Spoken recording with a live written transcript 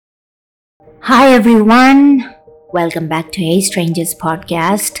Hi everyone, welcome back to Hey Strangers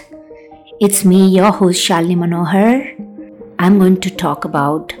podcast. It's me, your host Shalini Manohar. I'm going to talk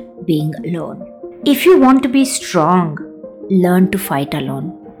about being alone. If you want to be strong, learn to fight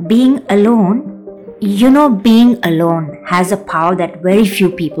alone. Being alone, being alone has a power that very few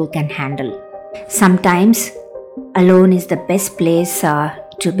people can handle. Sometimes, alone is the best place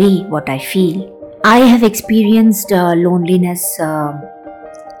to be, what I feel. I have experienced loneliness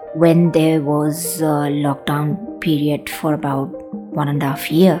when there was a lockdown period for about 1.5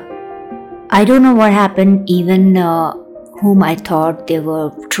 years. I don't know what happened, even whom I thought they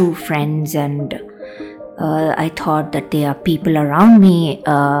were true friends and I thought that they are people around me.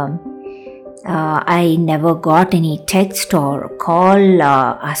 I never got any text or call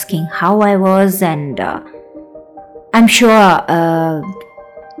asking how I was, and I'm sure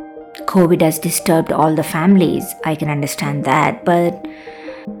COVID has disturbed all the families. I can understand that, but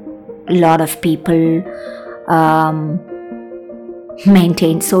a lot of people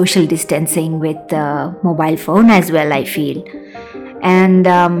maintain social distancing with the mobile phone as well, I feel. And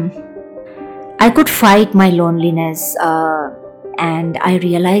I could fight my loneliness and I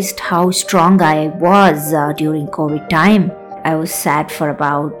realized how strong I was during COVID time. I was sad for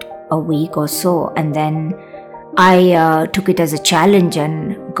about a week or so, and then I took it as a challenge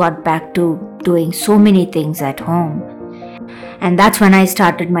and got back to doing so many things at home. And that's when I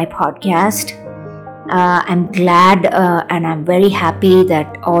started my podcast. I'm glad and I'm very happy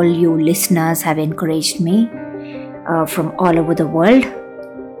that all you listeners have encouraged me from all over the world.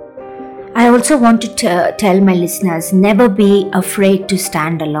 I also want to tell my listeners, never be afraid to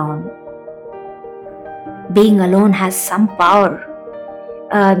stand alone. Being alone has some power.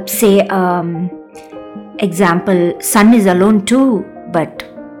 Example, sun is alone too, but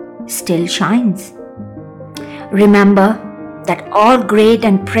still shines. Remember that all great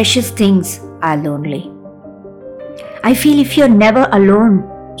and precious things are lonely. I feel if you're never alone,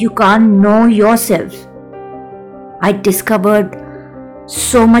 you can't know yourself. I discovered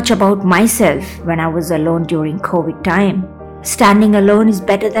so much about myself when I was alone during COVID time. Standing alone is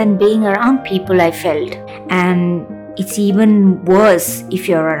better than being around people, I felt. And it's even worse if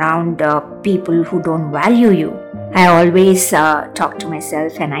you're around people who don't value you. I always talk to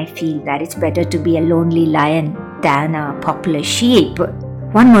myself and I feel that it's better to be a lonely lion than a popular sheep.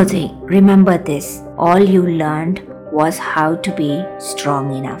 One more thing, remember this, all you learned was how to be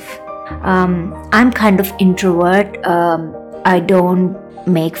strong enough. I'm kind of introvert. I don't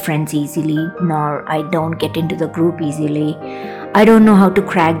make friends easily, nor I don't get into the group easily. I don't know how to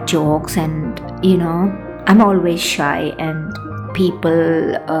crack jokes, and I'm always shy, and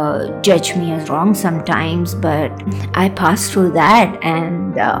people judge me as wrong sometimes, but I passed through that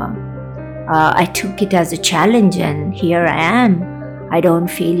and I took it as a challenge, and here I am. I don't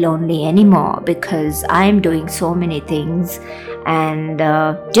feel lonely anymore because I'm doing so many things, and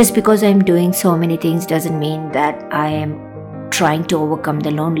just because I'm doing so many things doesn't mean that I am trying to overcome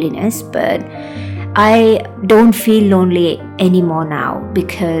the loneliness, but I don't feel lonely anymore now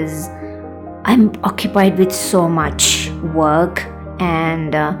because I'm occupied with so much work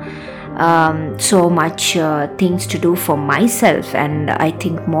and so much things to do for myself, and I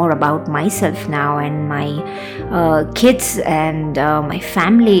think more about myself now and my kids and my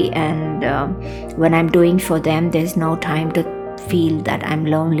family, and when I'm doing for them, there's no time to feel that I'm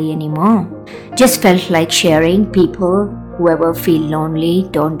lonely anymore. Just felt like sharing. People, whoever feel lonely,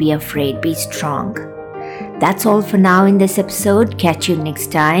 don't be afraid, be strong. That's all for now in this episode. Catch you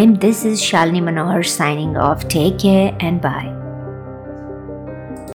next time. This is Shalini Manohar signing off. Take care and bye.